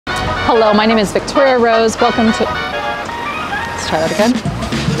Hello, my name is Victoria Rose. Welcome to... Let's try that again.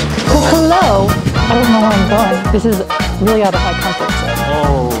 Well, hello. I don't know where I'm going. This is really out of my comfort zone.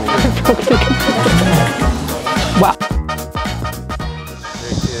 Oh. Wow.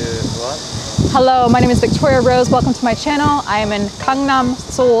 3, 2, 1. Hello, my name is Victoria Rose. Welcome to my channel. I am in Gangnam,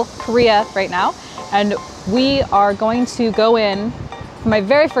 Seoul, Korea right now. And we are going to go in for my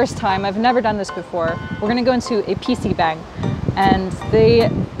very first time. I've never done this before. We're going to go into a PC bang. And they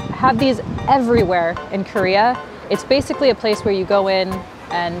have these everywhere in Korea. It's basically a place where you go in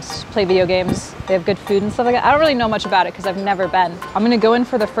and play video games. They have good food and stuff like that. I don't really know much about it because I've never been. I'm gonna go in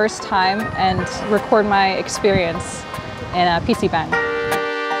for the first time and record my experience in a PC bang.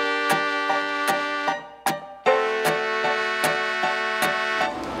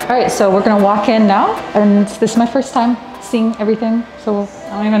 All right, so we're gonna walk in now, and this is my first time seeing everything, so I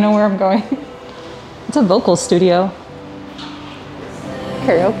don't even know where I'm going. It's a vocal studio.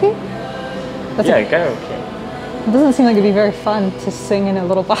 Karaoke? Yeah, karaoke. It doesn't seem like it'd be very fun to sing in a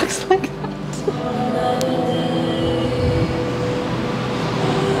little box like that.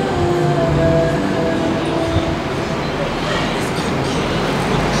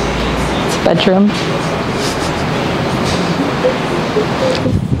 It's a bedroom.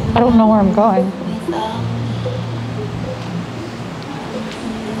 I don't know where I'm going.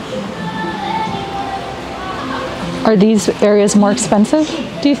 Are these areas more expensive,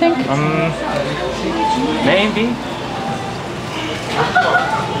 do you think? Maybe.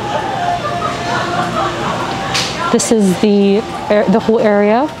 This is the whole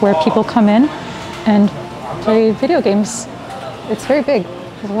area where people come in and play video games. It's very big.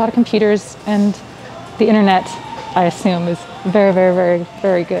 There's a lot of computers, and the internet, I assume, is very, very, very,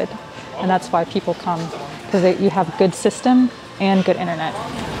 very good. And that's why people come, because you have good system and good internet.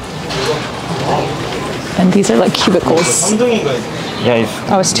 And these are like cubicles. Yeah,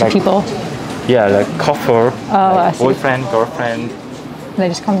 Oh, it's two like, people. Yeah, like couple, I like see. boyfriend, girlfriend. And they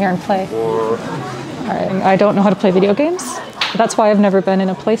just come here and play. Or All right. I don't know how to play video games. That's why I've never been in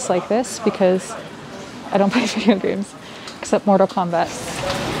a place like this, because I don't play video games, except Mortal Kombat.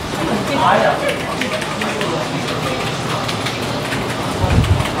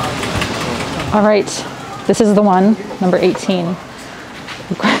 All right, this is the one, number 18.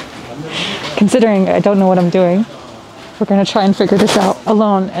 Considering I don't know what I'm doing, we're gonna try and figure this out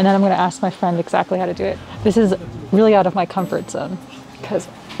alone, and then I'm gonna ask my friend exactly how to do it. This is really out of my comfort zone, because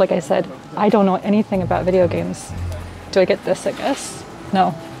like I said, I don't know anything about video games. Do I get this, I guess?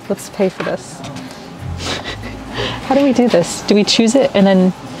 No, let's pay for this. How do we do this? Do we choose it and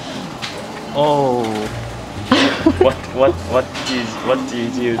then... oh, what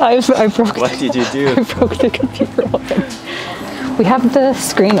did you do? I broke What did you do? I broke the computer open. We have the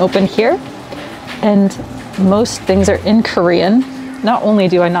screen open here, and most things are in Korean. Not only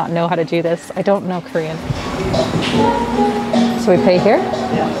do I not know how to do this, I don't know Korean. So we pay here?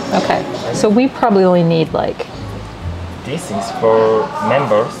 Yeah. Okay, so we probably only need like... This is for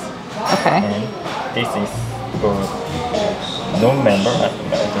members. Okay. And this is for non-member.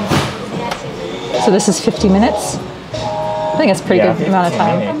 So this is 50 minutes? I think it's a pretty good amount of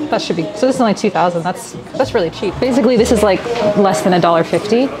time. minutes. That should be, so this is only 2,000, that's really cheap. Basically this is like less than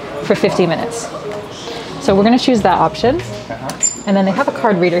 $1.50 for 50 minutes. So we're gonna choose that option. And then they have a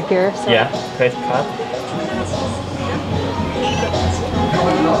card reader here. So Yeah, credit card.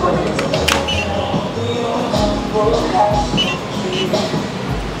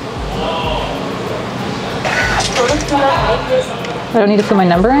 I don't need to put my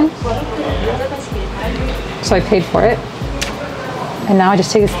number in. So I paid for it. And now I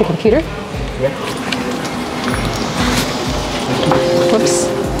just take this to the computer. Yeah. Whoops.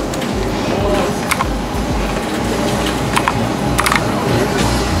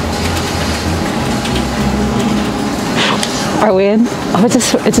 Are we in? Oh, is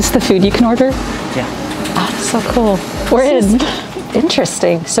this the food you can order? Yeah. Oh, so cool. We're in.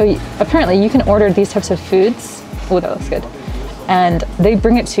 Interesting. So apparently you can order these types of foods. Oh, that looks good. And they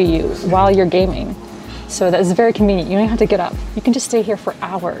bring it to you while you're gaming. So that is very convenient. You don't have to get up. You can just stay here for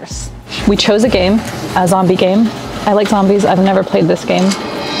hours. We chose a game, a zombie game. I like zombies. I've never played this game.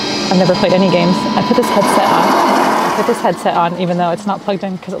 I've never played any games. I put this headset on. Even though it's not plugged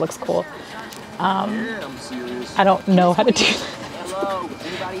in because it looks cool. I don't know how to do that.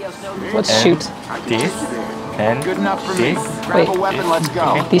 Let's shoot. This and Good enough for me. this. Grab a weapon, let's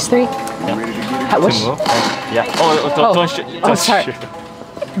go. These three? Yeah. How, which, To move. Yeah. Oh, don't shoot. Oh, Don't sorry. shoot.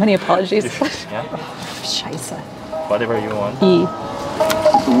 Many apologies. Yeah. Scheiße. Whatever you want. E.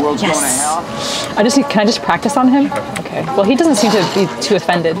 The world's Yes. going to hell. Can I just practice on him? Okay. Well, he doesn't seem to be too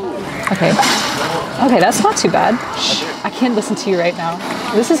offended. Okay. Okay, that's not too bad. Shh, I can't listen to you right now.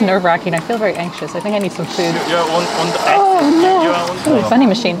 This is nerve-wracking. I feel very anxious. I think I need some food. You're on the X. Oh no! You're on Ooh, vending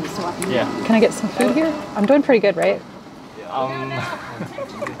machine. Yeah. Can I get some food here? I'm doing pretty good, right?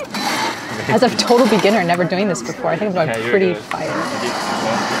 As a total beginner, never doing this before, I think I'm Yeah, doing you're pretty good. fire.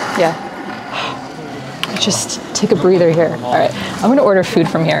 Yeah. Just take a breather here. All right, I'm gonna order food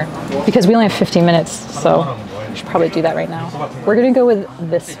from here because we only have 15 minutes, so we should probably do that right now. We're gonna go with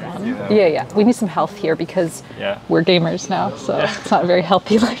this one. Yeah. We need some health here because we're gamers now, so it's not a very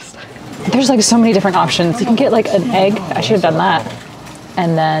healthy lifestyle. There's like so many different options. You can get like an egg. I should have done that.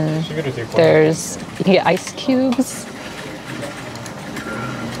 And then you can get ice cubes.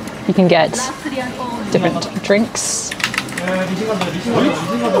 You can get different drinks.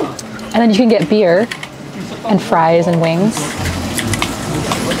 And then you can get beer and fries and wings.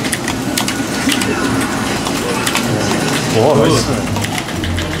 와, 맛있어.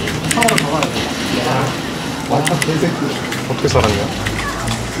 어떻게 살았냐?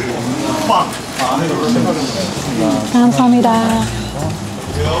 감사합니다.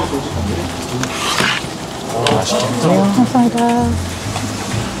 감사합니다.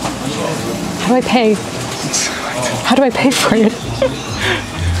 How do I pay? How do I pay for it?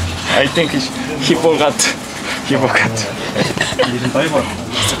 I think he forgot. He forgot. So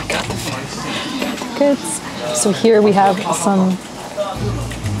we got the goods. So here we have some,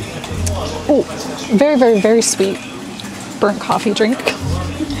 very, very, very sweet burnt coffee drink.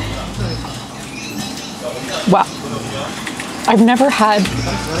 Wow. I've never had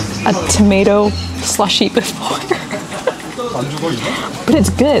a tomato slushy before. But it's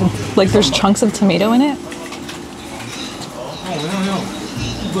good. Like there's chunks of tomato in it.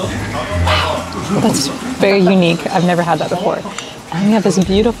 Wow. That's very unique. I've never had that before. And we have this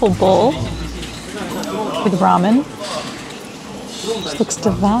beautiful bowl with ramen. This looks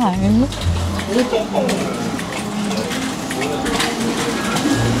divine.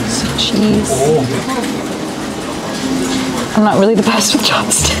 Some cheese. I'm not really the best with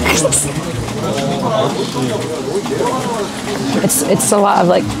chopsticks. It's a lot of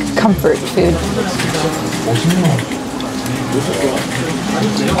like comfort food.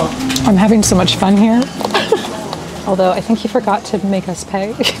 I'm having so much fun here. Although I think he forgot to make us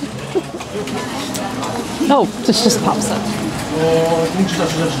pay. Oh, this just pops up.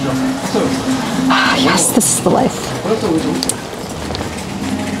 Yes, this is the life.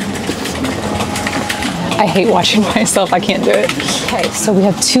 I hate watching myself. I can't do it. Okay, so we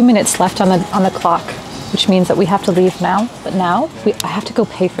have 2 minutes left on the clock, which means that we have to leave now. But now I have to go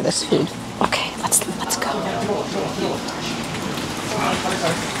pay for this food. Okay, let's go.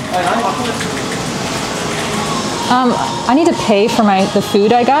 I need to pay for the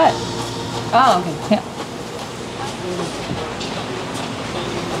food I got. Oh, okay. Yeah.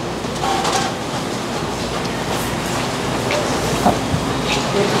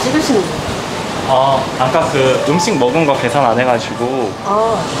 찍으시는 아까 그 음식 먹은 거 계산 안 해가지고.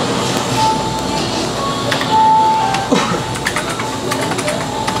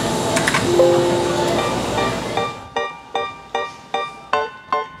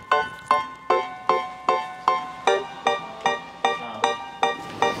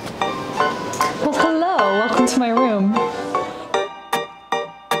 Well, hello. Welcome to my room.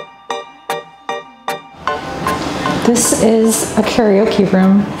 This is a karaoke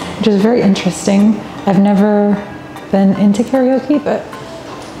room, which is very interesting. I've never been into karaoke, but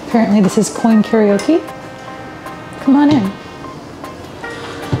apparently this is coin karaoke. Come on in.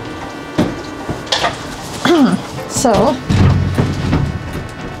 So,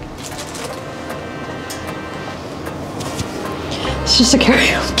 it's just a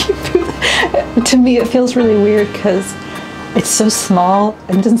karaoke booth. To me, it feels really weird because it's so small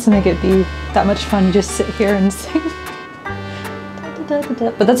and it doesn't make it be that much fun. You just sit here and sing.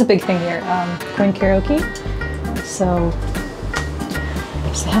 But that's a big thing here, coin karaoke. So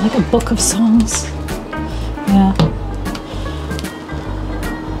they have like a book of songs. Yeah.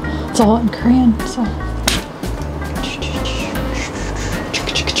 It's all in Korean, so.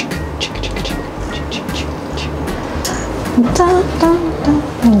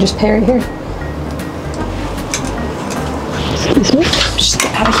 And just pay right here. Excuse me. Just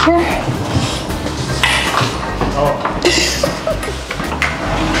get out of here.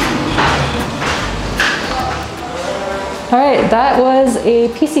 All right, that was a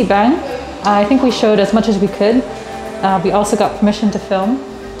PC bang. I think we showed as much as we could. We also got permission to film,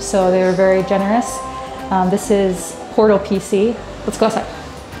 so they were very generous. This is Portal PC. Let's go outside.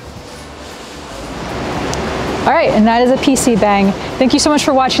 All right, and that is a PC bang. Thank you so much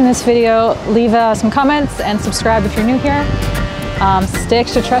for watching this video. Leave some comments and subscribe if you're new here. Stay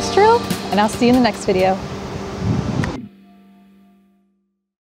extraterrestrial, and I'll see you in the next video.